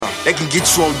They can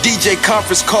get you on DJ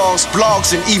conference calls,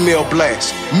 blogs, and email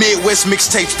blasts.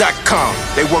 MidwestMixtapes.com.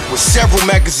 They work with several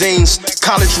magazines,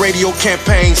 college radio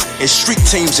campaigns, and street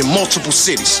teams in multiple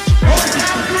cities.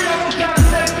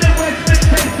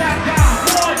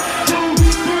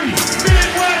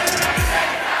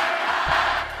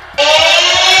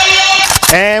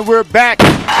 And we're back.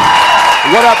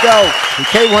 What up, though?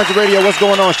 K100 Radio, what's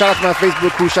going on? Shout out to my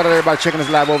Facebook crew. Shout out to everybody checking us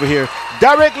live over here.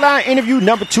 Direct line interview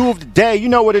number 2 of the day. You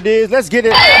know what it is. Let's get it.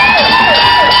 You know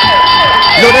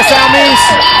what that sound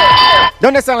means?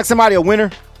 Don't that sound like somebody a winner?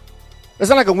 That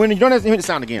sound like a winner. You don't have to hear the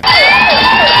sound again.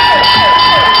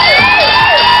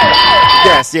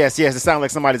 Yes. It sounds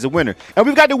like somebody's a winner. And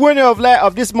we've got the winner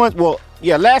of this month. Well,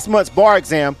 yeah, last month's bar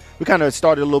exam. We kind of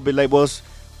started a little bit late.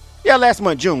 Last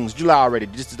month, July already.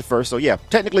 This is the first. So, yeah,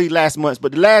 technically last month.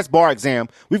 But the last bar exam,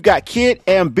 we've got Kid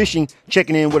Ambition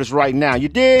checking in with us right now. You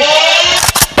dig?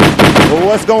 Well,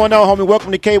 what's going on, homie?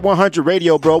 Welcome to K100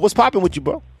 Radio, bro. What's popping with you,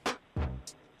 bro?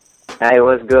 Hey,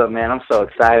 what's good, man? I'm so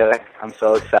excited,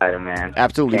 man.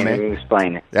 Absolutely, Can't man. even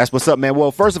explain it. That's what's up, man.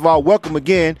 Well, first of all, welcome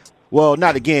again. Well,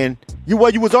 not again. You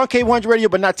was on K100 Radio,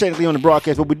 but not technically on the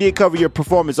broadcast. But we did cover your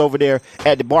performance over there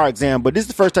at the bar exam. But this is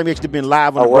the first time you actually been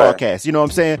live on the broadcast. You know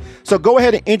what I'm saying? So go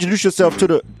ahead and introduce yourself to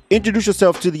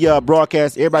the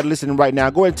broadcast. Everybody listening right now,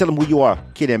 go ahead and tell them who you are,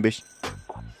 Kid Ambition.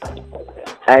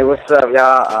 Hey, what's up,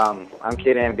 y'all? I'm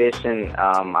Kid Ambition.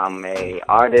 I'm a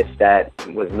artist that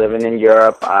was living in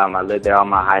Europe. I lived there all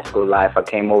my high school life. I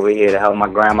came over here to help my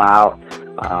grandma out.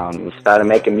 Started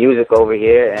making music over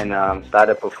here and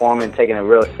started performing, taking it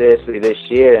real seriously this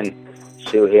year. And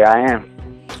shoot, here I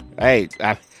am. Hey,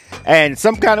 and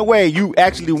some kind of way you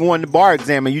actually won the bar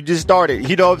exam and you just started,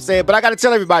 you know what I'm saying? But I got to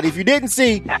tell everybody, if you didn't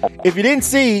see,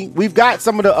 we've got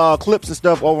some of the clips and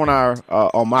stuff over on our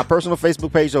on my personal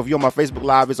Facebook page. So if you're on my Facebook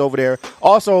Live, it's over there.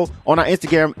 Also on our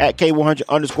Instagram at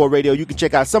K100_radio, you can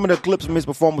check out some of the clips from his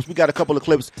performance. We got a couple of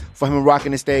clips for him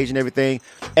rocking the stage and everything.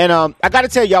 And I got to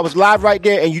tell you, I was live right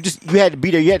there, and you had to be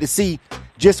there. You had to see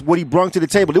just what he brung to the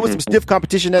table. There was some stiff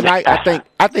competition that night. I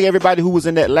think everybody who was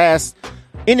in that last.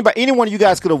 Any one of you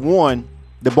guys could have won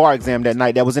the bar exam that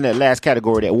night that was in that last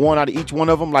category. That one out of each one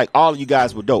of them, like all of you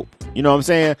guys were dope. You know what I'm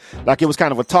saying? Like it was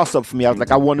kind of a toss-up for me. I was like,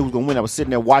 I wonder who's going to win. I was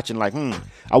sitting there watching like,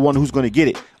 I wonder who's going to get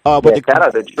it. Shout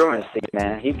out to Truancy,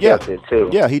 man. He killed it too.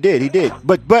 Yeah, he did.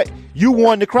 But you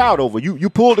won the crowd over. You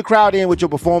pulled the crowd in with your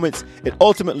performance, and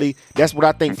ultimately, that's what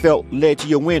I think led to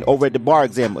your win over at the bar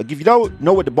exam. If you don't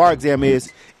know what the bar exam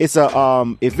is, it's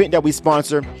a event that we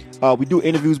sponsor. We do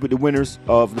interviews with the winners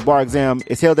of the bar exam.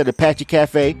 It's held at Apache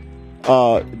Cafe.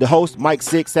 The host, Mike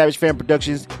Six, Savage Fan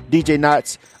Productions, DJ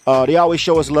Knots, they always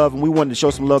show us love, and we wanted to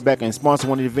show some love back and sponsor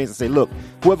one of the events and say, look,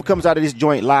 whoever comes out of this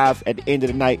joint live at the end of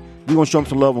the night, we're going to show them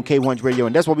some love on K100 Radio,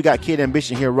 and that's why we got Kid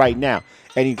Ambition here right now.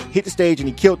 And he hit the stage and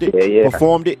he killed it,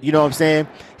 performed it, you know what I'm saying?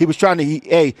 He was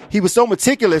he was so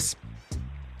meticulous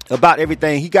about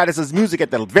everything. He got us his music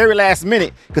at the very last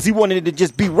minute because he wanted it to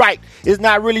just be right. It's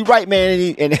not really right,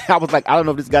 man. And I was like, I don't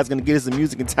know if this guy's going to get us some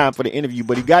music in time for the interview,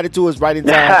 but he got it to us right in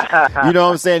time. You know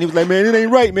what I'm saying? He was like, man, it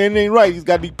ain't right, man. It ain't right. He's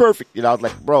got to be perfect. You know, I was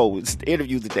like, bro, it's the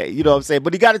interview today. You know what I'm saying?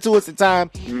 But he got it to us in time.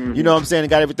 Mm-hmm. You know what I'm saying? And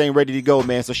got everything ready to go,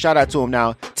 man. So shout out to him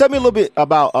now. Tell me a little bit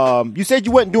about, you said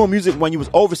you wasn't doing music when you was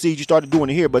overseas. You started doing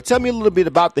it here. But tell me a little bit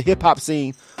about the hip-hop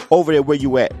scene over there where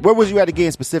you at. Where was you at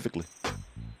again specifically?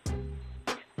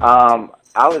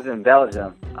 I was in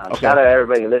Belgium. Shout out to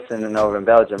everybody listening over in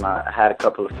Belgium. I had a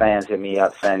couple of fans hit me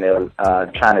up saying they were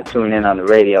trying to tune in on the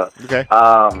radio. Okay.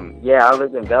 I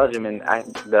lived in Belgium, and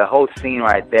the whole scene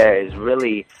right there is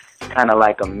really kind of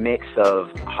like a mix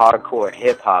of hardcore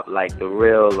hip-hop, like the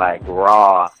real, like,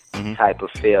 raw type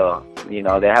of feel. You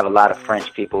know, they have a lot of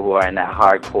French people who are in that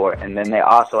hardcore, and then they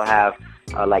also have,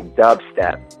 like,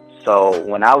 dubstep. So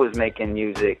when I was making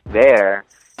music there,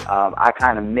 I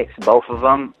kind of mixed both of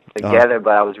them together,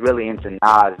 but I was really into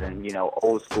Nas and, you know,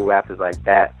 old school rappers like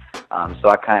that. So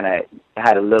I kind of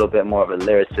had a little bit more of a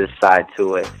lyricist side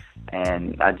to it.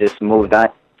 And I just moved on,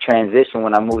 transition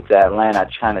when I moved to Atlanta,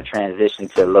 trying to transition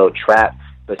to a little trap,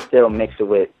 but still mix it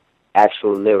with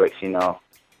actual lyrics, you know.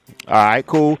 All right,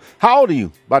 cool. How old are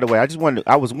you, by the way? I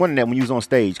was wondering that when you was on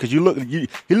stage because he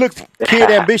looks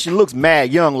Kid Ambition looks mad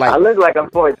young. Like I look like I'm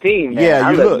 14. Man. Yeah,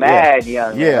 I look mad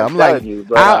young. Man. Yeah, I'm like you,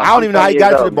 but, I don't even know how you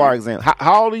got to the bar exam.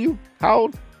 How old are you? How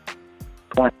old?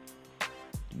 20.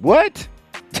 What?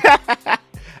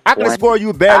 I could have scored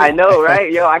you better. I know,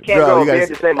 right? Yo, I can't go here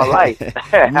to save my life.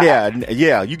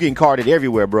 yeah, you getting carded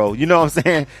everywhere, bro. You know what I'm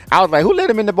saying? I was like, who let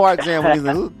him in the bar exam?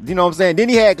 You know what I'm saying? Then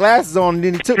he had glasses on, and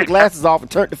then he took the glasses off and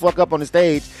turned the fuck up on the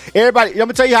stage. Everybody, I'm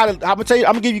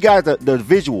gonna give you guys the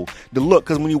visual, the look,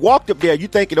 because when you walked up there, you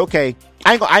thinking, okay,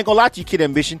 I ain't gonna lie to you, Kid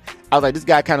Ambition. I was like, this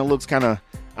guy kind of looks kind of,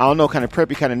 I don't know, kind of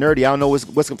preppy, kind of nerdy. I don't know what's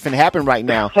finna happen right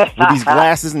now with these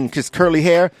glasses and just curly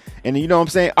hair. And you know what I'm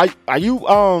saying? Are you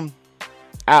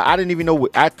I didn't even know.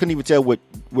 I couldn't even tell what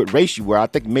race you were. I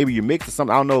think maybe you're mixed or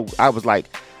something. I don't know. I was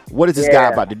like, what is this guy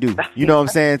about to do? You know what I'm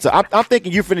saying? So I'm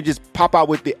thinking you're finna just pop out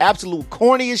with the absolute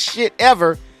corniest shit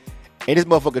ever. And this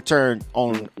motherfucker turned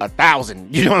on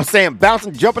 1,000. You know what I'm saying?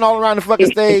 Bouncing, jumping all around the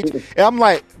fucking stage. And I'm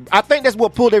like, I think that's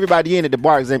what pulled everybody in at the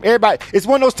bar exam. Everybody, it's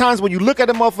one of those times when you look at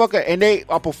the motherfucker and they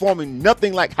are performing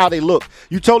nothing like how they look.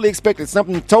 You totally expected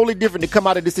something totally different to come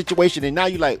out of this situation. And now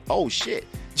you're like, oh shit.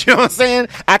 You know what I'm saying?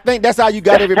 I think that's how you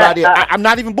got everybody. I'm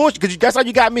not even bullshit because that's how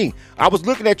you got me. I was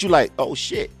looking at you like, oh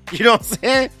shit. You know what I'm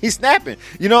saying? He's snapping.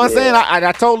 You know what I'm saying?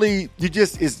 I totally, you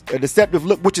just, it's a deceptive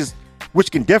look,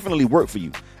 which can definitely work for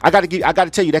you. I got to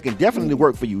tell you that can definitely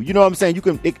work for you. You know what I'm saying? You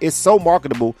can. It's so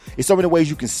marketable. It's so many ways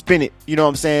you can spin it. You know what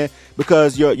I'm saying?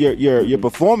 Because your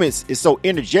performance is so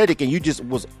energetic, and you just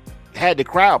had the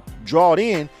crowd draw it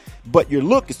in. But your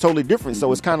look is totally different.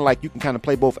 So it's kind of like you can kind of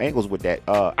play both angles with that.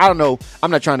 I don't know.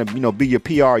 I'm not trying to be your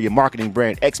PR or your marketing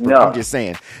brand expert. No. I'm just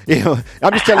saying.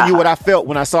 I'm just telling you what I felt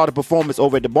when I saw the performance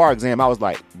over at the bar exam. I was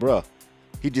like, bruh,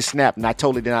 he just snapped, and I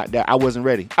totally did not. I wasn't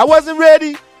ready.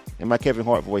 And my Kevin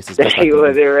Hart voice is best. He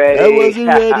wasn't ready. I wasn't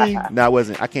ready. No, I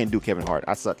wasn't. I can't do Kevin Hart.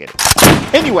 I suck at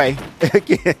it. Anyway,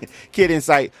 Kid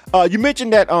Insight. You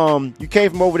mentioned that you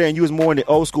came from over there and you was more in the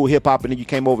old school hip hop, and then you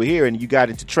came over here and you got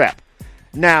into trap.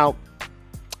 Now,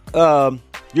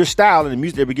 your style and the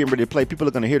music that we're getting ready to play, people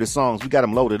are going to hear the songs. We got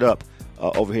them loaded up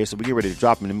over here, so we get ready to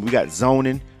drop them. And we got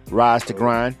Zoning, Rise to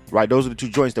Grind, right? Those are the two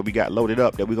joints that we got loaded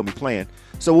up that we're going to be playing.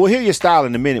 So we'll hear your style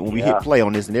in a minute when we hit play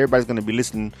on this, and everybody's going to be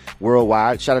listening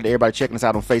worldwide. Shout out to everybody checking us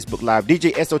out on Facebook Live.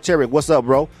 DJ Esoteric, what's up,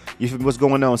 bro? What's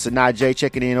going on? Sanaa J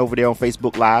checking in over there on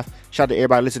Facebook Live. Shout out to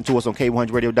everybody listening to us on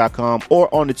K100radio.com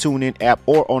or on the TuneIn app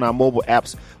or on our mobile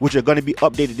apps, which are going to be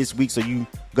updated this week. So you're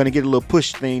going to get a little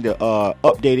push thing to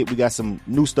update it. We got some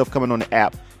new stuff coming on the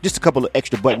app. Just a couple of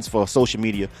extra buttons for social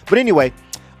media. But anyway,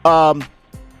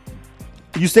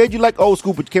 you said you like old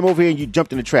school, but you came over here and you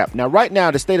jumped in the trap. Now, right now,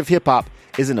 the state of hip-hop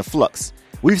is in a flux.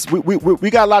 We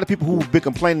got a lot of people who've been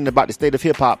complaining about the state of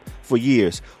hip-hop for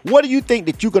years. What do you think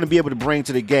that you're going to be able to bring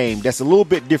to the game that's a little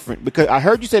bit different? Because I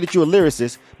heard you say that you're a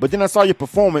lyricist, but then I saw your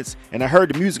performance, and I heard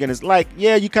the music, and it's like,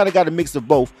 yeah, you kind of got a mix of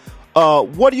both.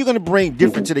 What are you going to bring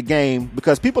different to the game?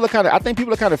 Because I think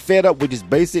people are kind of fed up with just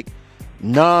basic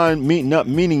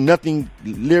meaning nothing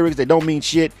lyrics. They don't mean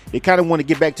shit. They kind of want to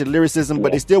get back to the lyricism,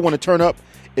 but they still want to turn up.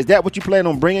 Is that what you plan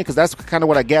on bringing? Because that's kind of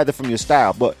what I gathered from your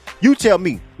style. But you tell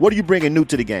me, what are you bringing new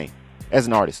to the game as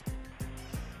an artist?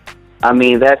 I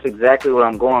mean, that's exactly what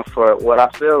I'm going for. What I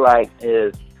feel like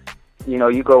is,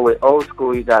 you go with old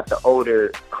school, you got the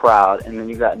older crowd, and then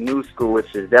you got new school,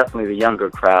 which is definitely the younger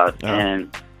crowd.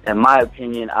 And in my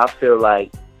opinion, I feel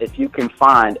like if you can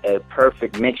find a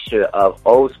perfect mixture of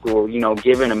old school,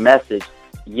 giving a message,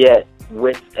 yet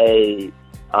with a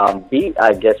beat,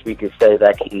 I guess we could say,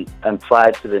 that can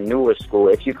apply to the newer school.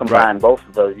 If you combine both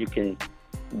of those, you can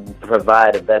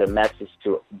provide a better message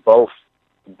to both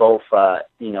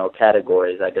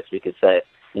categories, I guess we could say,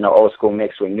 old school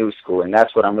mixed with new school. And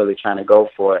that's what I'm really trying to go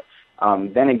for.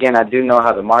 Then again, I do know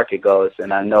how the market goes,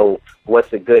 and I know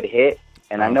what's a good hit,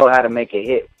 and I know how to make a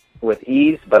hit with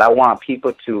ease, but I want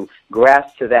people to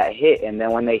grasp to that hit, and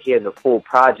then when they hear the full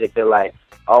project, they're like,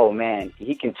 oh man,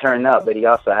 he can turn up, but he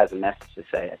also has a message to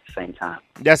say at the same time.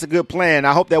 That's a good plan.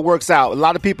 I hope that works out. A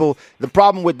lot of people, the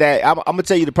problem with that, I'm going to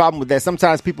tell you the problem with that.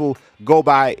 Sometimes people go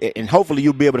by, and hopefully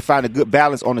you'll be able to find a good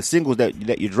balance on the singles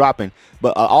that you're dropping.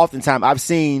 But oftentimes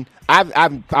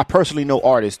I personally know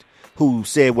artists who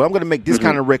said, well, I'm going to make this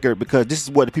kind of record because this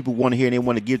is what the people want to hear and they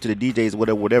want to give to the DJs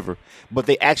or whatever. But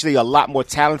they actually are a lot more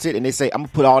talented, and they say, I'm going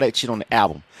to put all that shit on the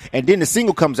album. And then the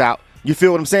single comes out. You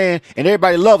feel what I'm saying? And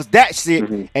everybody loves that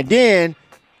shit. And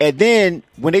then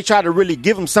when they try to really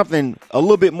give them something a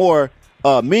little bit more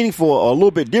meaningful or a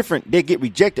little bit different, they get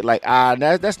rejected. Like,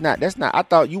 that's not. I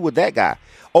thought you were that guy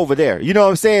over there. You know what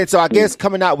I'm saying? So I guess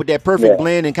coming out with that perfect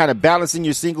blend and kind of balancing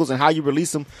your singles and how you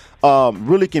release them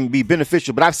really can be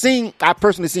beneficial. But I've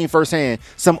personally seen firsthand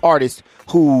some artists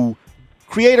who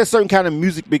create a certain kind of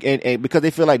music and because they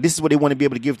feel like this is what they want to be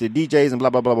able to give to the DJs and blah,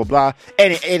 blah, blah, blah, blah.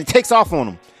 And it takes off on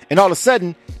them. And all of a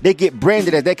sudden, they get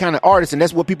branded as that kind of artist, and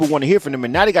that's what people want to hear from them.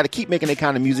 And now they got to keep making that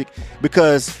kind of music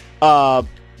because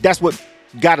that's what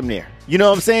got them there. You know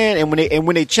what I'm saying? And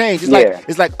when they change,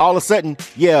 it's like all of a sudden,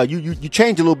 you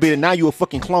change a little bit, and now you're a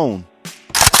fucking clone.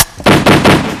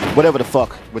 Whatever the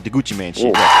fuck with the Gucci Mane shit.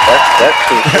 Ooh,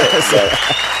 that's too good.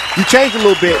 You change a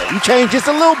little bit. You change just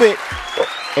a little bit,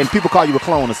 and people call you a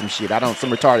clone or some shit.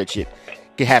 Some retarded shit.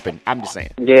 can happen. I'm just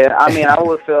saying. Yeah, I mean, I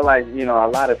would feel like, you know, a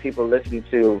lot of people listen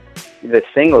to the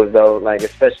singles, though, like,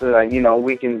 especially, like, you know,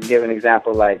 we can give an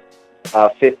example, like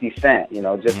 50 Cent, you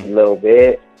know, just a little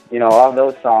bit, you know, all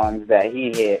those songs that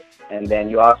he hit, and then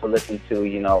you also listen to,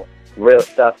 you know, real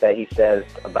stuff that he says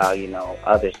about, you know,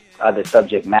 other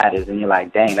subject matters, and you're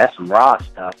like, dang, that's some raw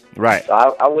stuff. Right. So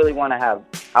I really want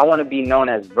to be known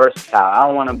as versatile. I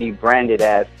don't want to be branded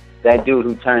as that dude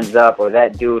who turns up or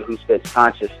that dude who spits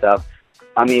conscious stuff.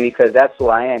 I mean, because that's who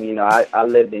I am. You know, I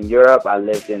lived in Europe, I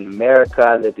lived in America,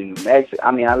 I lived in New Mexico.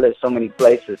 I mean, I lived so many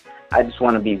places. I just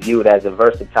want to be viewed as a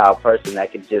versatile person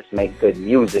that can just make good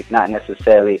music, not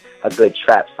necessarily a good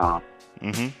trap song.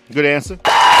 Mm-hmm. Good answer.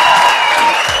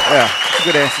 Yeah,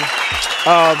 good answer.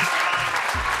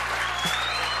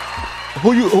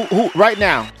 Who right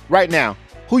now,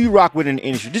 who you rock with in the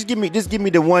industry? Just give me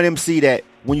the one MC that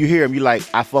when you hear him, you like,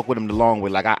 I fuck with him the long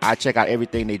way. Like, I check out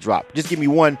everything they drop. Just give me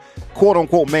one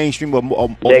quote-unquote mainstream or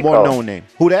more known name.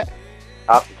 Who that?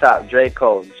 Off the top, J.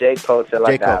 Cole. J. Cole till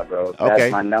I die, bro.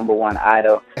 That's my number one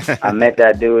idol. I met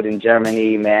that dude in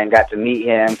Germany, man. Got to meet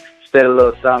him. Spit a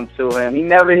little something to him. He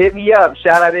never hit me up.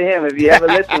 Shout out to him if you ever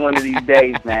listen one of these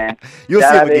days, man. You'll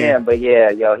Shout see out to again. him. But yeah,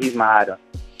 yo, he's my idol.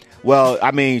 Well,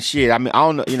 I mean, shit. I mean, I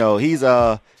don't know. You know, he's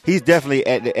definitely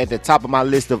at the top of my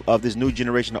list of this new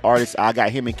generation of artists. I got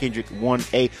him and Kendrick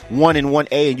 1A, 1 and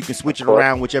 1A, and you can switch it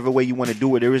around whichever way you want to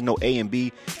do it. There is no A and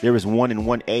B. There is 1 and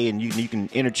 1A, and you can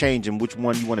interchange them which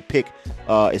one you want to pick.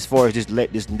 As far as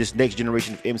this next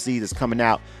generation of MCs that's coming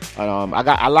out,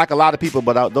 I like a lot of people,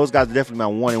 but those guys are definitely my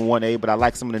 1 and 1A. But I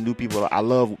like some of the new people. I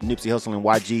love Nipsey Hussle and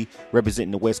YG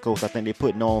representing the West Coast. I think they're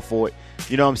putting on for it.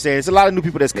 You know what I'm saying? It's a lot of new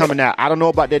people that's coming out. I don't know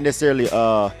about that necessarily.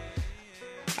 I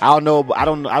don't know.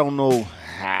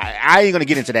 I ain't gonna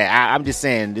get into that. I'm just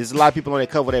saying there's a lot of people on that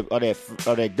cover of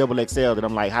that double XL that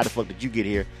I'm like, how the fuck did you get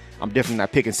here? I'm definitely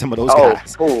not picking some of those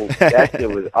guys. Oh, cool. That shit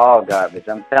was all garbage.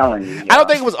 I'm telling you. I don't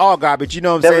think it was all garbage. You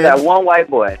know what I'm saying? There was that one white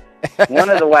boy. One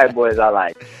of the white boys I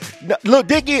like. No, Lil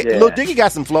Dicky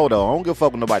got some flow though. I don't give a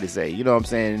fuck what nobody say. You know what I'm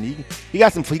saying? He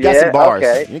got some bars.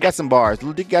 Okay. He got some bars.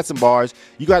 Lil Dicky got some bars.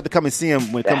 You got to come and see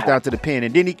him when it comes down to the pen.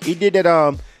 And then he did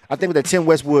that. I think with the Tim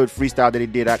Westwood freestyle that he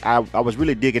did, I was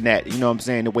really digging that. You know what I'm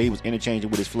saying? The way he was interchanging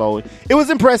with his flow. It was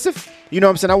impressive. You know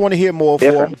what I'm saying? I want to hear more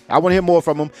from him. I want to hear more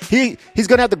from him. He's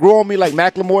going to have to grow on me like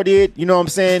Macklemore did. You know what I'm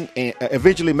saying? And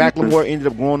eventually Macklemore ended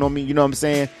up growing on me. You know what I'm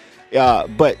saying?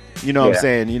 But you know what I'm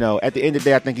saying? You know, at the end of the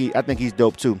day, I think he's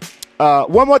dope too.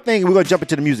 One more thing, we're going to jump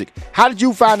into the music. How did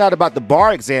you find out about the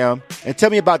bar exam? And tell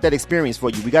me about that experience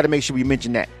for you. We got to make sure we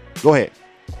mention that. Go ahead.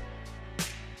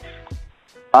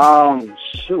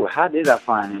 How did I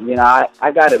find it? You know,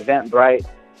 I got Eventbrite,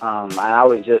 and I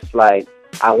was just like,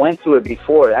 I went to it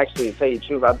before. Actually, to tell you the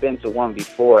truth, I've been to one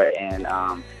before, and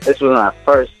this was when I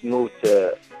first moved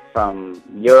from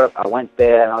Europe. I went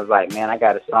there, and I was like, man, I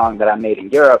got a song that I made in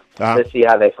Europe. Let's see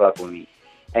how they fuck with me.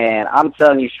 And I'm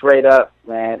telling you straight up,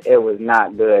 man, it was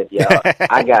not good, yo.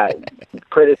 I got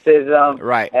criticism,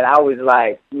 right? And I was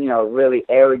like, you know, really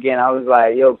arrogant. I was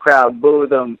like, yo, crowd, boo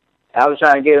them. I was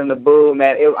trying to get them to boo,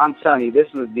 man. I'm telling you,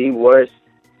 this was the worst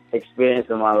experience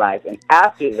of my life. And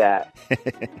after that,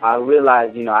 I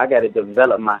realized, you know, I got to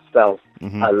develop myself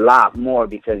a lot more,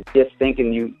 because just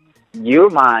thinking in your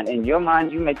mind,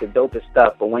 you make the dopest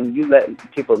stuff. But when you let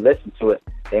people listen to it,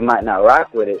 they might not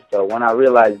rock with it. So when I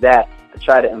realized that, I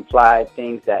try to imply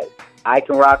things that I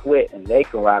can rock with and they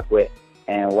can rock with.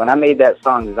 And when I made that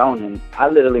song Zonin', I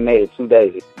literally made it 2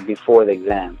 days before the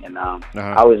exam. And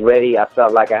I was ready. I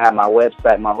felt like I had my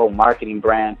website, my whole marketing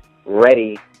brand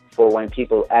ready for when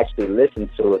people actually listen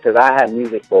to it. Because I had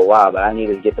music for a while, but I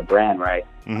needed to get the brand right.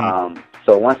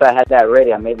 So once I had that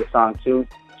ready, I made the song two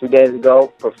days ago,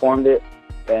 performed it,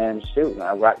 and shoot,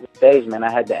 I rocked the stage, man.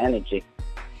 I had the energy.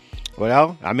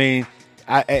 Well, I mean,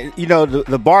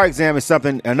 the bar exam is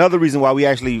something. Another reason why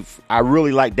I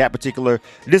really like that particular.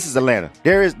 This is Atlanta.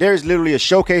 There is literally a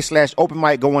showcase / open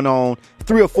mic going on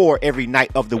 3 or 4 every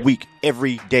night of the week,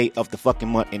 every day of the fucking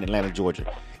month in Atlanta,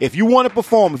 Georgia. If you want to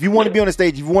perform, if you want to be on the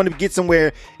stage, if you want to get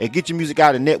somewhere and get your music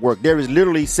out and network, there is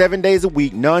literally 7 days a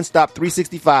week, nonstop,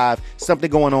 365, something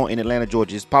going on in Atlanta,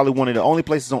 Georgia. It's probably one of the only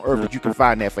places on earth that you can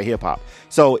find that for hip hop.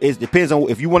 So it depends on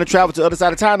if you want to travel to the other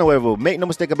side of town or whatever. Make no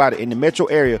mistake about it. In the metro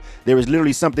area, there is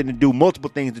literally something to do, multiple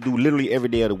things to do, literally every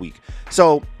day of the week.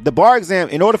 So the bar exam,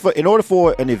 in order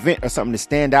for an event or something to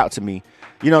stand out to me,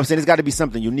 you know what I'm saying, there's got to be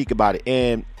something unique about it.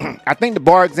 And I think the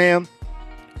bar exam,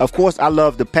 of course, I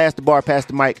love the pass the bar, pass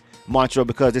the mic mantra,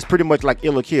 because it's pretty much like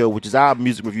Ill or Kill, which is our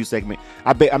music review segment.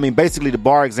 I mean, basically the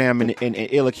bar exam and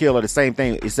Ill or Kill are the same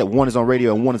thing, except one is on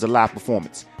radio and one is a live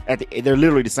performance. They're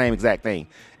literally the same exact thing.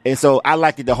 And so I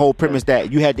liked the whole premise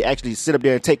that you had to actually sit up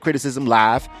there and take criticism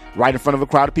live, right in front of a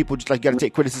crowd of people, just like you got to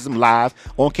take criticism live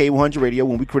on K100 Radio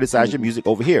when we criticize your music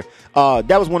over here.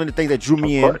 That was one of the things that drew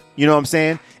me in. You know what I'm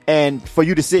saying? And for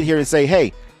you to sit here and say,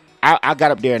 hey, I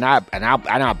got up there and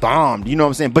I bombed. You know what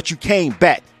I'm saying? But you came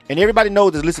back. And everybody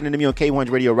knows that's listening to me on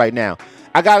K100 Radio right now.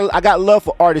 I got love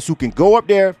for artists who can go up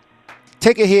there,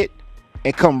 take a hit,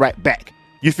 and come right back.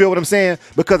 You feel what I'm saying?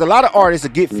 Because a lot of artists are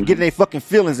getting their fucking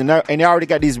feelings, and they already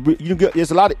got these.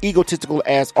 There's a lot of egotistical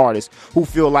ass artists who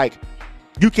feel like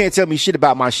you can't tell me shit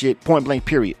about my shit, point blank,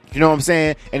 period. You know what I'm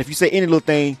saying? And if you say any little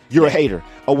thing, you're a hater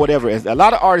or whatever. And a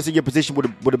lot of artists in your position would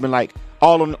have been like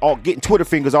all getting Twitter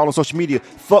fingers all on social media.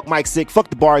 Fuck Mike Sick, fuck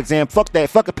the bar exam, fuck that,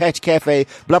 fuck Apache Cafe,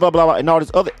 blah blah blah, and all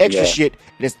this other extra shit.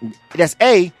 That's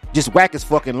A, just whack as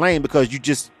fucking lame because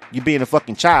you're being a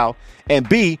fucking child, and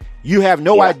B, you have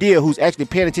no idea who's actually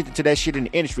paying attention to that shit in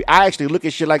the industry. I actually look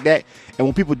at shit like that, and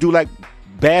when people do like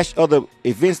bash other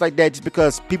events like that just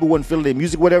because people wouldn't feel their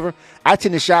music, whatever, I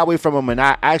tend to shy away from them, and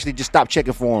I actually just stop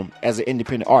checking for them as an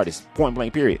independent artist, point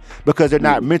blank, period, because they're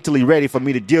not mentally ready for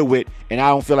me to deal with, and I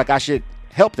don't feel like I should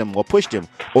help them or push them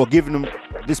or giving them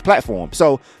this platform.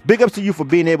 So big ups to you for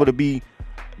being able to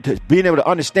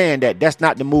understand that that's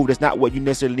not the move, that's not what you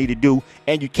necessarily need to do,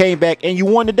 and you came back and you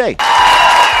won the day.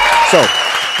 So,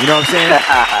 you know what I'm saying?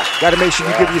 Got to make sure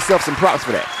you give yourself some props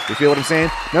for that. You feel what I'm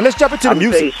saying? Now let's jump into the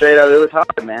music. Tell you straight up, it was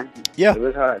hard, man. Yeah, it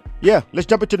was hard. Yeah, let's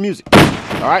jump into the music.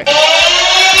 All right.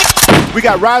 We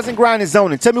got Rise and Grind and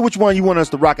Zoning. Tell me which one you want us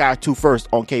to rock out to first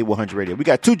on K100 Radio. We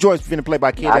got two joints we're finna play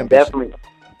by Kid Ambition. Definitely.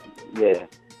 Yeah.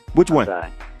 Which one?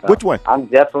 Which one? I'm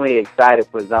definitely excited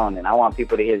for Zoning. I want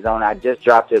people to hear Zoning. I just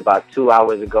dropped it about 2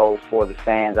 hours ago for the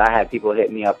fans. I had people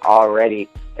hit me up already,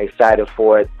 excited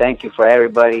for it. Thank you for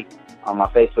everybody on my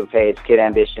Facebook page, Kid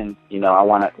Ambition. You know, I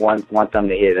want them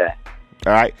to hear that.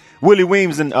 All right. Willie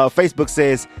Weems on Facebook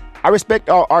says, I respect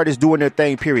all artists doing their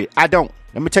thing, period. I don't.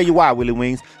 Let me tell you why, Willie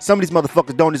Weems. Some of these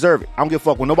motherfuckers don't deserve it. I don't give a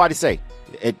fuck what nobody say.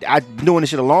 I've been doing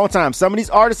this shit a long time. Some of these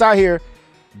artists out here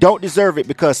don't deserve it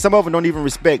because some of them don't even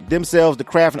respect themselves, the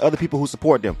craft, and other people who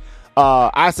support them.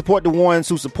 I support the ones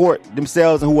who support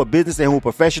themselves and who are business and who are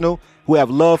professional, who have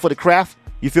love for the craft.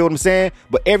 You feel what I'm saying?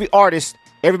 But every artist,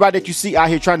 everybody that you see out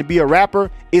here trying to be a rapper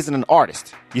isn't an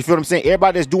artist. You feel what I'm saying?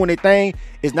 Everybody that's doing their thing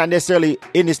is not necessarily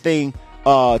in this thing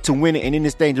to win it and in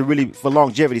this thing to really for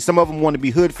longevity. Some of them want to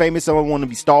be hood famous. Some of them want to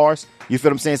be stars. You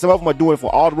feel what I'm saying? Some of them are doing it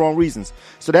for all the wrong reasons.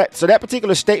 So that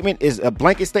particular statement is a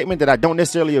blanket statement that I don't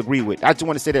necessarily agree with. I just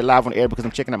want to say that live on the air because I'm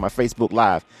checking out my Facebook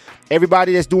Live.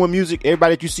 Everybody that's doing music,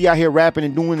 everybody that you see out here rapping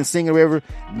and doing and singing or whatever,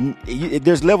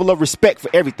 there's level of respect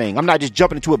for everything. I'm not just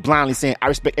jumping into it blindly saying I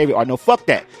respect every art. No, fuck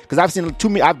that. Because I've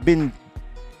been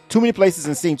too many places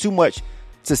and seen too much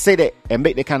to say that and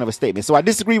make that kind of a statement. So I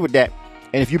disagree with that.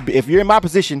 And if you're in my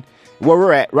position where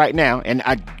we're at right now, and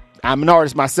I'm an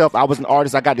artist myself, I was an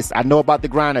artist, I got this, I know about the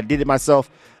grind, I did it myself.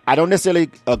 I don't necessarily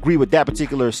agree with that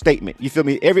particular statement. You feel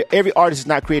me? Every artist is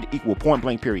not created equal, point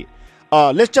blank, period.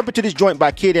 Let's jump into this joint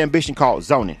by Kid Ambition called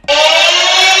Zoning.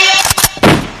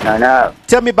 No.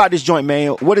 Tell me about this joint,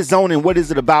 man. What is Zoning? What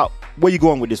is it about? Where you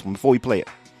going with this one before we play it?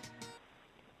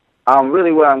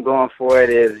 Really what I'm going for it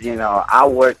is, I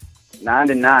work 9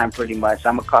 to 9 pretty much.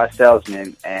 I'm a car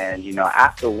salesman, and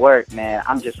after work, man,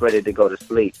 I'm just ready to go to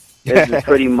sleep. This is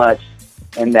pretty much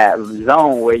in that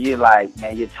zone where you're like,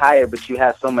 man, you're tired, but you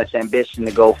have so much ambition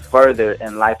to go further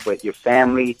in life with your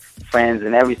family, friends,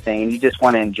 and everything, and you just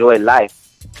want to enjoy life.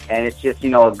 And it's just,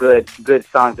 a good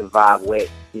song to vibe with,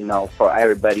 for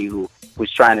everybody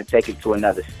who's trying to take it to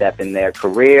another step in their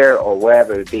career or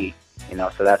wherever it be,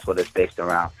 so that's what it's based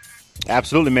around.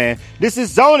 Absolutely, man. This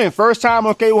is Zoning, first time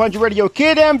on K100 Radio.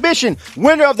 Kid Ambition,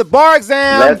 winner of the bar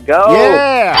exam. Let's go.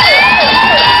 Yeah.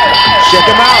 Check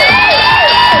him out.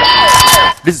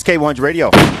 This is K100 Radio.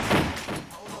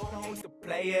 The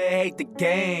player hate the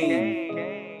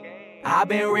game. I've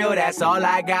been real, that's all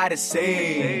I gotta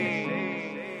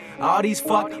say. All these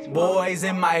fuck boys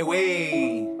in my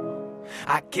way,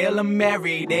 I kill them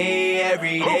every day.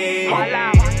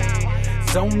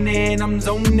 Zoning, I'm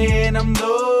zoning.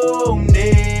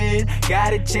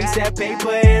 Gotta chase that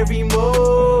paper every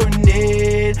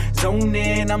morning.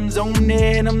 Zoning, I'm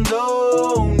zoning.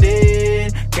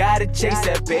 Gotta chase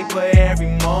that paper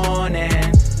every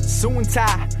morning.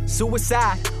 Suicide,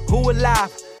 who alive?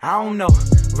 I don't know.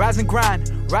 Rise and grind,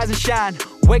 rise and shine.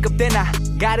 Wake up, then I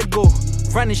gotta go.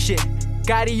 Running shit,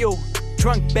 got you.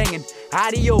 Trunk banging,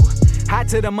 audio. Hot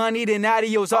to the money, then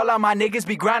adios. All of my niggas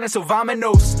be grinding, so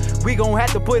vominos. We gon'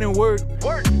 have to put in work.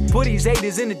 Put these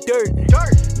haters in the dirt.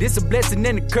 This a blessing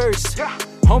and a curse.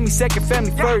 Homie second,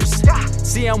 family first.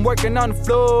 See, I'm working on the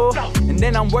floor, and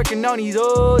then I'm working on these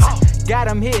O's. got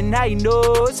him hitting high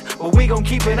notes, but we gon'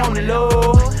 keep it on the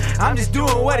low. I'm just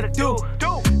doing what I do.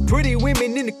 Pretty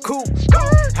women in the coop.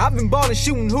 I've been ballin',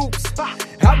 shooting hoops.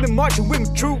 I've been marching with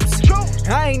my troops.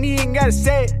 I ain't even gotta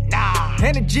say it.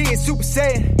 Energy is super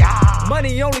saiyan.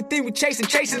 Money only thing we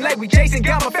chasing like we Jason.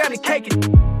 Got my family caking.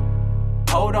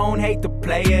 Hold on, hate the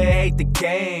player, hate the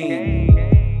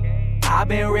game. I've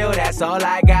been real, that's all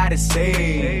I gotta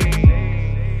say.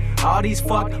 All these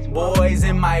fuck boys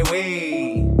in my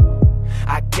way,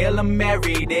 I kill them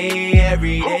every day,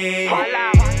 every day.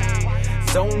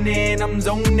 Zoning, I'm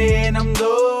zoning, I'm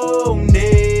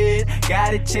zoning.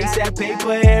 Gotta chase that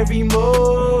paper every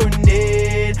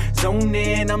morning.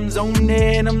 Zoning, I'm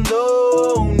zoning, I'm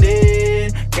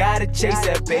zoning. Gotta chase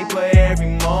that paper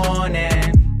every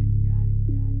morning.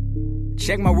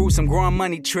 Check my roots, I'm growing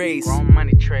money trays.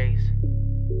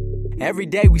 Every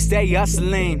day we stay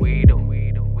hustling.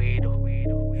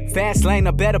 Fast lane,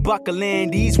 I better buckle in.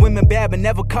 These women bad but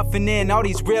never cuffing in. All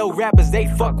these real rappers, they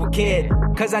fuck with kid.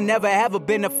 Cause I never ever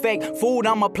been a fake. Food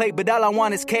on my plate, but all I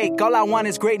want is cake. All I want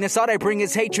is greatness, all they bring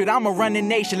is hatred. I'ma run the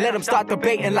nation, let them start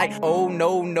debating like, oh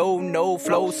no, no, no,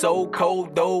 flow so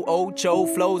cold though. Ocho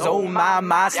flows, oh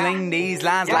my, sling these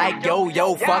lines like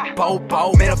yo, fuck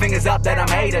po. Middle fingers up that I'm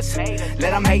haters.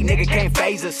 Let them hate, nigga can't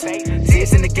phase us. See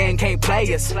us in the game, can't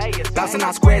play us. Bouncing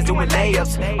on squares, doing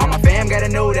layups. All my fam gotta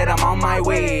know that I'm on my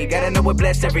way. Gotta know we're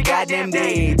blessed every goddamn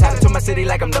day. Talking to my city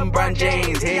like I'm LeBron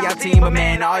James. Here y'all team, but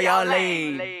man, all y'all late.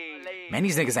 Man,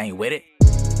 these niggas ain't with it.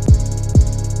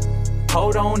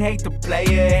 Hold on, hate the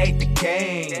player, hate the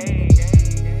game.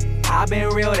 I've been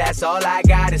real, that's all I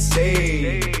gotta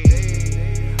say.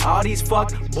 All these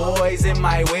fuck boys in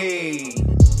my way,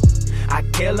 I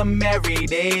kill them every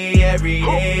day, every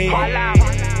day.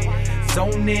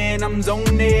 Zoning, I'm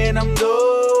zoning, I'm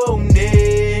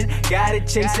zoning. Gotta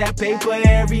chase that paper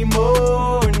every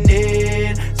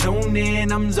morning.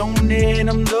 Zoning, I'm zoning,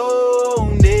 I'm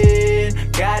zoning.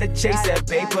 Gotta chase that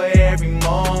paper every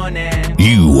morning.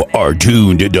 You are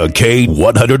tuned into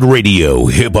K100 Radio,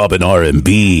 Hip Hop and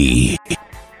R&B.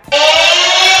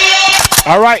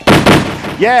 All right.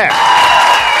 Yeah.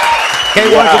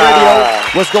 K100 Radio.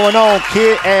 What's going on?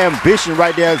 Kid Ambition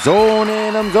right there.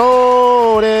 Zoning, I'm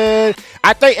zoning.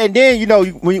 I think, and then, you know,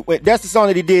 that's the song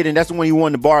that he did, and that's the one he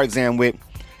won the bar exam with.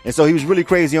 And so he was really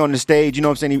crazy on the stage, you know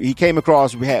what I'm saying? He came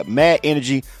across, we had mad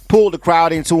energy, pulled the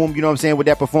crowd into him, you know what I'm saying, with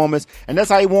that performance. And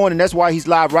that's how he won, and that's why he's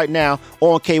live right now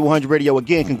on K100 Radio.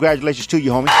 Again, congratulations to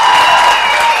you, homie.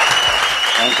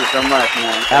 Thank you so much,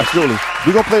 man. Absolutely.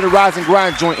 We're going to play the Rise and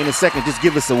Grind joint in a second. Just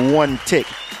give us a one tick.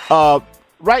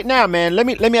 Right now, man, let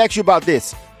me ask you about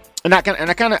this. And I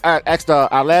kind of asked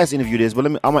our last interview this, but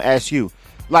I'm going to ask you.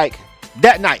 Like,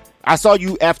 that night, I saw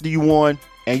you after you won,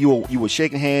 and you were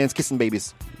shaking hands, kissing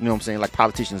babies. You know what I'm saying? Like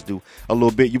politicians do a little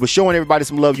bit. You were showing everybody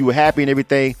some love. You were happy and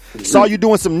everything. Saw you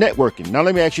doing some networking. Now,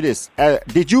 let me ask you this.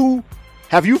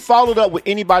 Have you followed up with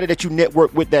anybody that you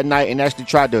networked with that night and actually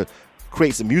tried to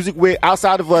create some music with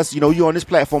outside of us? You know, you're on this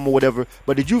platform or whatever.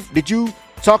 But did you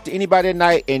talk to anybody that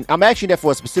night? And I'm asking that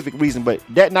for a specific reason. But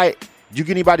that night, did you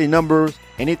get anybody numbers,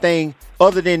 anything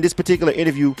other than this particular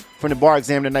interview from the bar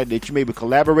exam tonight that you maybe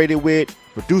collaborated with,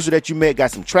 producer that you met,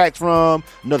 got some tracks from,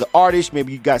 another artist,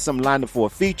 maybe you got something lined up for a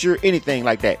feature, anything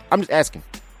like that? I'm just asking.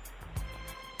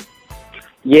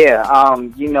 Yeah,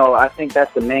 you know, I think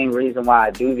that's the main reason why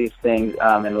I do these things.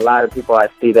 And a lot of people I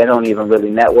see, they don't even really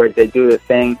network. They do the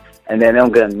thing, and then they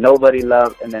don't get nobody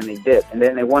love, and then they dip. And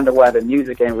then they wonder why the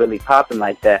music ain't really popping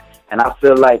like that. And I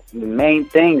feel like the main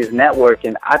thing is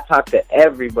networking. I talk to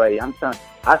everybody.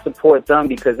 I support them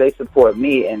because they support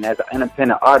me. And as an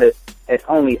independent artist, it's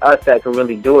only us that can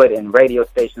really do it, and radio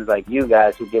stations like you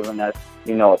guys who giving us,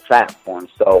 you know, a platform.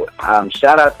 So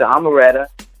shout out to Amaretta.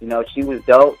 You know, she was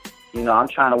dope. You know, I'm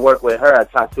trying to work with her. I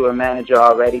talked to her manager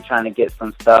already, trying to get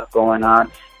some stuff going on.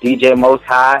 DJ Most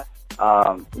High.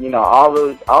 You know,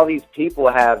 all these people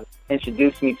have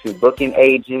introduced me to booking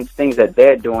agents, things that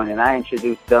they're doing, and I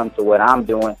introduced them to what I'm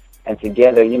doing. And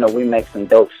together, you know, we make some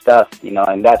dope stuff, you know,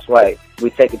 and that's why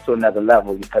we take it to another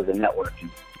level because of networking.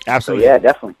 Absolutely. So, yeah,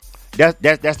 definitely.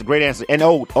 That's the great answer. And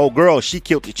old girl, she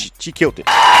killed it. She killed it.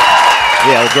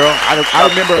 Yeah, old girl. I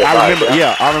remember.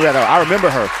 Yeah, I remember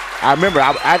her. I remember.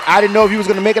 I didn't know if you was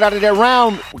gonna make it out of that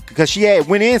round because she had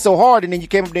went in so hard, and then you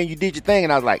came up there and you did your thing,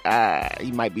 and I was like,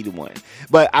 he might be the one.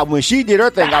 But when she did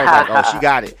her thing, I was like, oh, she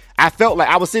got it. I felt like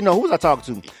I was sitting there. Who was I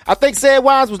talking to? I think Sad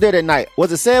Wines was there that night.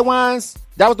 Was it Sad Wines?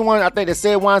 That was the one. I think that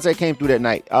Sad Wines that came through that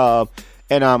night.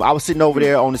 And I was sitting over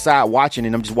there on the side watching,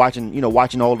 and I'm just watching,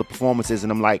 watching all the performances,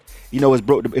 and I'm like, it's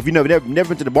broke. If you never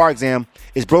been to the bar exam,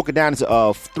 it's broken down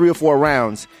into 3 or 4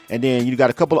 rounds, and then you got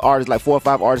a couple of artists, like 4 or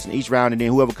 5 artists in each round, and then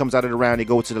whoever comes out of the round, they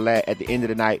go to the lab at the end of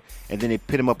the night, and then they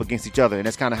pit them up against each other, and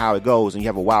that's kind of how it goes. And you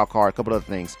have a wild card, a couple other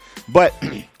things. But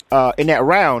in that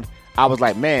round, I was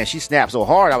like, man, she snapped so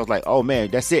hard. I was like, oh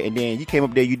man, that's it. And then you came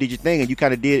up there, you did your thing, and you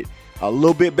kind of did a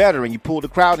little bit better, and you pulled the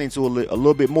crowd into a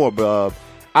little bit more, bro.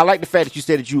 I like the fact that you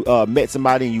said that you met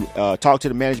somebody and you talked to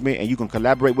the management and you can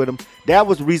collaborate with them. That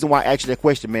was the reason why I asked you that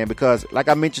question, man, because like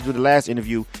I mentioned in the last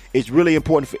interview, it's really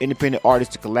important for independent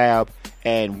artists to collab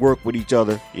and work with each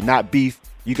other and not beef.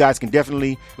 You guys can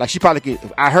definitely, like she probably could,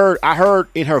 I heard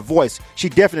in her voice, she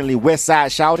definitely West Side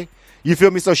shouted. You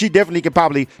feel me? So she definitely could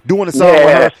probably doing a song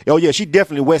with her. Oh yeah, she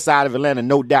definitely West Side of Atlanta,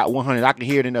 no doubt, 100. I can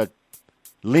hear it in her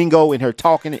lingo and her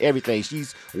talking and everything.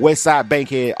 She's West Side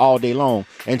Bankhead all day long,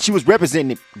 and she was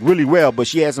representing it really well. But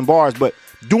she had some bars. But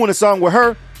doing a song with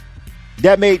her,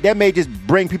 that may just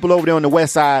bring people over there on the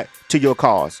West Side to your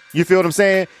cause. You feel what I'm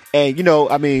saying? And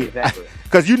Exactly.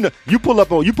 Because you pull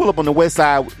up on the West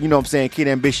Side. You know what I'm saying? Kid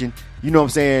Ambition. You know what I'm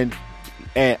saying?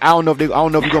 And I don't know if you're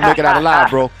gonna make it out alive,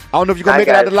 bro. I don't know if you're gonna make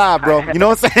it out alive, bro. You know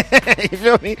what I'm saying? You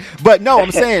feel me? But no,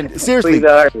 I'm saying seriously.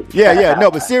 No,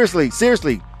 but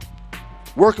seriously.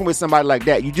 Working with somebody like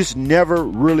that, you just never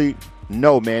really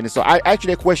know, man. And so I asked you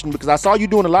that question because I saw you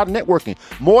doing a lot of networking,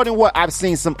 more than what I've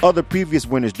seen some other previous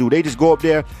winners do. They just go up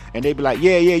there and they be like,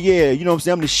 yeah, you know what I'm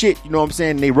saying, I'm the shit, you know what I'm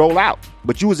saying, and they roll out.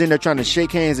 But you was in there trying to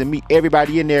shake hands and meet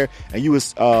everybody in there, and you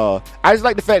was I just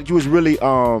like the fact that you was really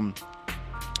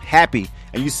happy,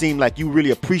 and you seemed like you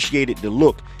really appreciated the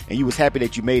look, and you was happy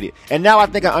that you made it. And now I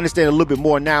think I understand a little bit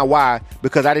more now why,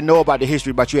 because I didn't know about the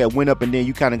history about you had went up and then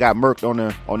you kind of got murked on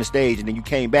the stage, and then you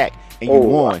came back and you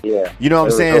won. Yeah. You know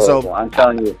what I'm saying? Horrible. So I'm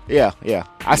telling you. Yeah.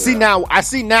 I see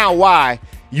now why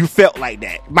you felt like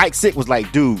that. Mike Sick was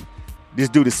like, dude, this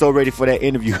dude is so ready for that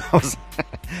interview.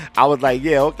 I was like,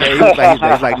 yeah, okay. He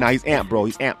was like, nah, he's amped, bro.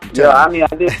 He's amped. Yeah, I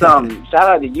did some. Shout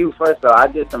out to you first, though. I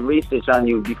did some research on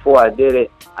you before I did it.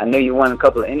 I knew you won a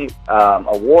couple of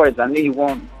awards. I knew you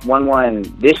won one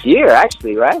this year,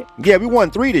 actually, right? Yeah, we won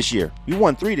 3 this year. You know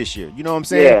what I'm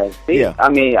saying? Yeah. See, yeah. I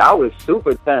was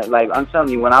super turned. Like, I'm telling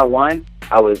you, when I won,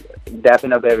 I was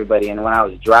dapping up everybody, and when I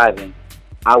was driving,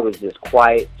 I was just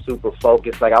quiet, super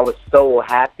focused. Like, I was so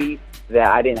happy that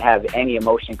I didn't have any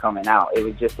emotion coming out. It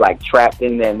was just like trapped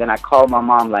in there. And then I called my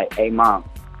mom like, hey mom,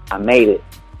 I made it.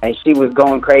 And she was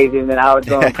going crazy, and then I was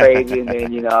going crazy, and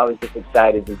then, I was just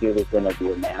excited to do this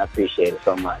interview, man. I appreciate it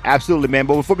so much. Absolutely, man.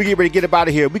 But before we get ready to get up out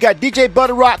of here, we got DJ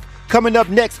Butter Rock coming up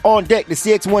next on deck, the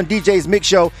CX1 DJs Mix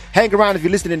Show. Hang around if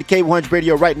you're listening to K100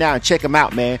 Radio right now and check him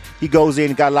out, man. He goes in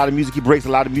and got a lot of music. He breaks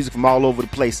a lot of music from all over the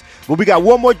place. But we got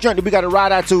one more joint that we got to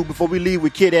ride out to before we leave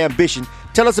with Kid Ambition.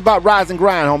 Tell us about Rise and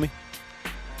Grind, homie.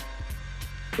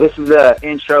 This is the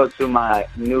intro to my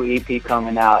new EP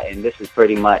coming out, and this is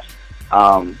pretty much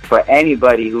for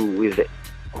anybody who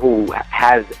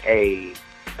has a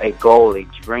goal, a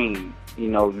dream.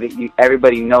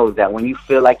 Everybody knows that when you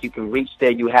feel like you can reach there,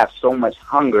 you have so much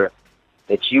hunger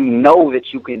that you know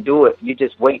that you can do it. You're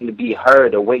just waiting to be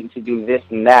heard or waiting to do this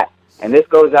and that. And this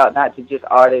goes out not to just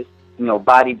artists,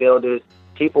 bodybuilders,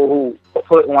 people who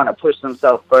want to push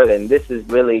themselves further. And this is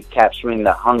really capturing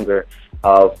the hunger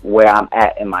of where I'm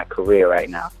at in my career right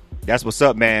now. That's what's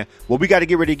up, man. Well, we got to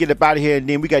get ready to get up out of here, and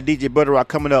then we got DJ Butter Rock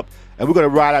coming up, and we're going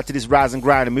to ride out to this Rise and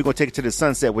Grind, and we're going to take it to the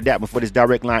sunset with that before this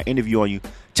direct line interview on you.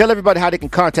 Tell everybody how they can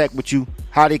contact with you,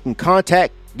 how they can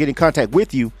get in contact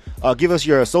with you. Give us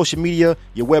your social media,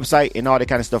 your website, and all that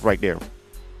kind of stuff right there.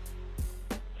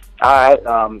 All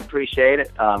right. Appreciate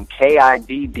it.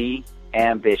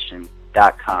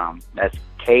 KIDDambition.com. That's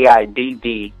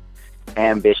KIDD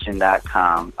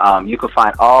ambition.com. You can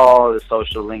find all the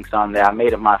social links on there. I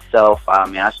made it myself.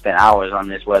 I spent hours on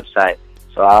this website.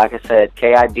 So like I said,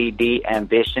 KIDD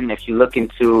Ambition. If you're looking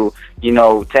to,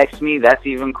 text me, that's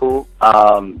even cool.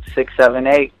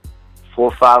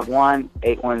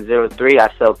 678-451-8103. I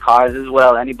sell cars as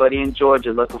well. Anybody in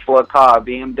Georgia looking for a car,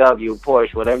 BMW,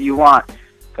 Porsche, whatever you want,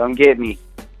 come get me.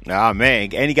 Ah,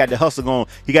 man. And he got the hustle going.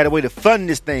 He got a way to fund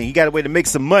this thing. He got a way to make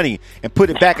some money and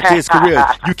put it back into his career.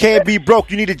 You can't be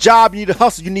broke. You need a job. You need a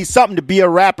hustle. You need something to be a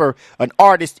rapper, an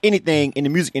artist, anything in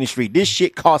the music industry. This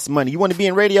shit costs money. You want to be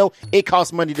in radio? It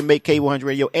costs money to make K100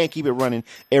 Radio and keep it running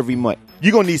every month.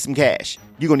 You're going to need some cash.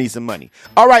 You're going to need some money.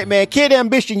 All right, man. Kid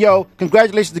Ambition, yo.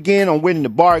 Congratulations again on winning the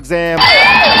bar exam.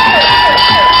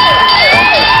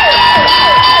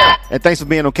 And thanks for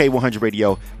being on K100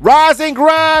 Radio. Rise and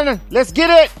Grind. Let's get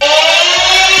it.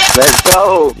 Let's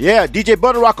go. Yeah, DJ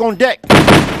Butter Rock on deck.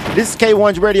 This is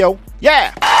K100 Radio.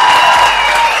 Yeah.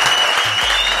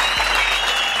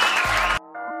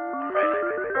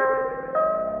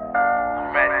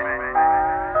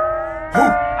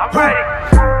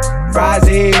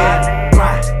 Rising,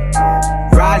 grind.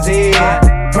 Rising,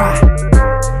 grind.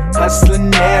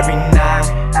 Hustling every night.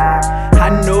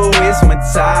 I know it's my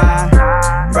time.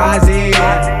 Rising,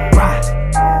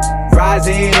 grind.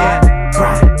 Rising,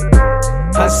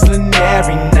 grind. Hustling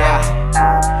every night.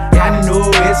 I know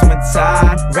it's my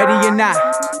time. Ready or not,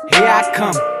 here I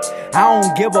come. I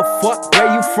don't give a fuck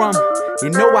where you from. You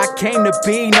know I came to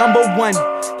be number one.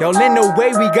 Y'all in the way,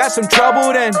 we got some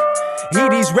trouble then.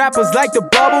 Eat these rappers like the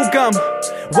bubble gum.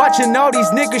 Watching all these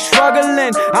niggas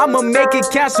struggling. I'ma make it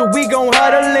count, so we gon'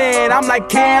 huddle in. I'm like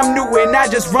Cam Newton, I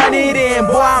just run it in.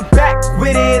 Boy, I'm back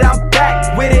with it, I'm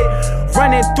back with it.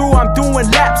 Running through, I'm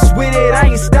doing laps with it. I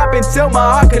ain't stopping till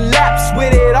my heart collapse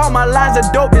with it. All my lines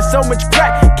are dope, there's so much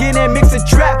crack. Getting mix a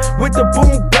trap with the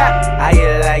boom bap. I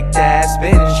hear like that,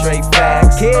 spitting straight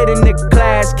facts. Kid in the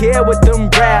class, kid with them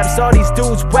raps. All these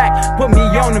dudes whack, put me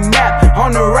on the map,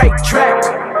 on the right track.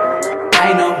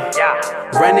 I know,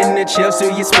 running the chills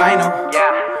through your spinal.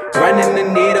 Running the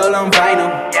needle on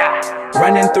vinyl.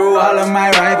 Running through all of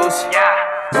my rivals.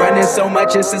 Running so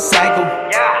much it's a cycle.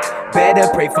 Better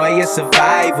pray for your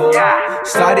survival.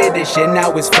 Started this shit,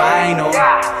 now it's final.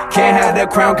 Can't have the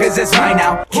crown cause it's mine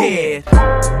now. Kid,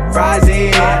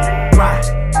 rising, grind.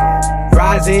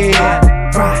 Rising,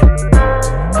 grind.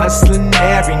 Hustling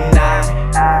every night.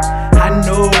 I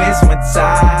know it's my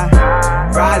time.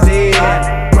 Rising,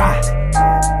 grind.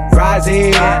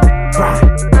 Rising,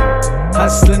 grind.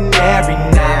 Hustling every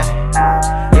night.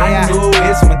 I know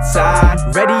it's my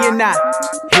time. Ready or not,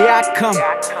 here I come.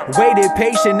 Waited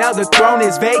patient, now the throne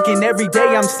is vacant. Every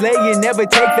day I'm slaying, never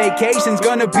take vacations.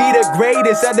 Gonna be the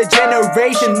greatest of the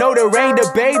generation. No, there ain't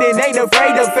debating, ain't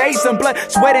afraid to face them. Blood,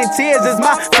 sweat, and tears is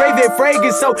my favorite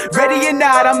fragrance. So ready or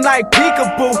not, I'm like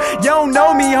peekaboo. You don't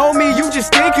know me, homie, you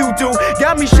just think you do.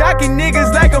 Got me shocking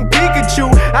niggas like I'm Pikachu.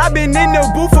 I've been in the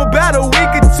booth for about a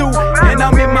week or two, and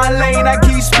I'm in my lane, I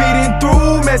keep speeding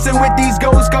through. Messing with these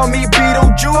ghosts, call me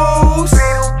Beetlejuice.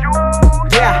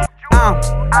 Yeah,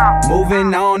 I'm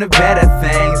moving on to better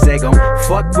things. They gon'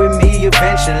 fuck with me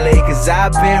eventually, cause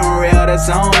I've been real, that's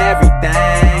on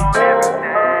everything.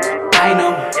 I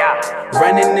know,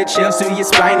 running the chills through your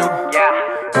spinal.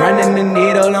 Running the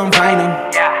needle on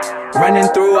vinyl. Running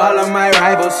through all of my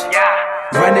rivals.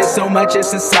 Running so much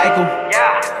it's a cycle.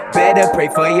 Better pray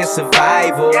for your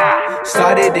survival.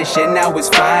 Started this shit, now it's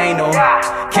final.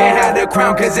 Can't have the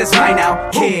crown cause it's mine now.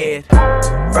 Kid,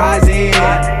 rising,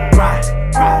 grind.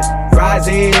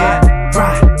 Rising,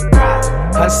 grind.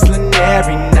 Hustling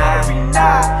every night.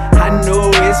 I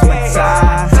know it's my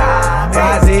time.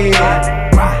 Rising,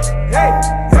 grind.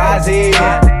 Rising,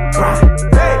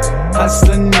 grind.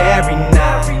 Hustling every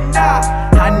night.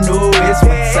 I know it's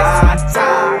my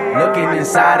time. Looking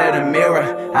inside of the mirror,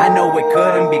 I know it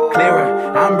couldn't be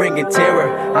clearer. I'm bringing terror,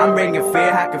 I'm bringing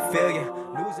fear. I can feel you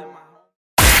losing my.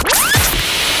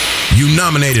 You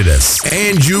nominated us,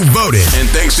 and you voted. And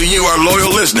thanks to you, our loyal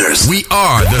listeners, We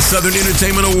are the Southern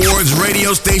Entertainment Awards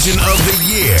Radio Station of the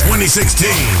Year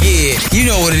 2016. Yeah, you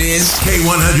know what it is.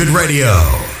 K100 Radio.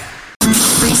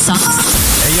 Free socks.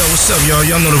 Hey, yo, what's up, y'all?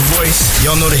 Y'all know the voice.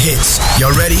 Y'all know the hits.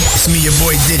 Y'all ready? It's me, your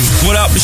boy Diddy. What up?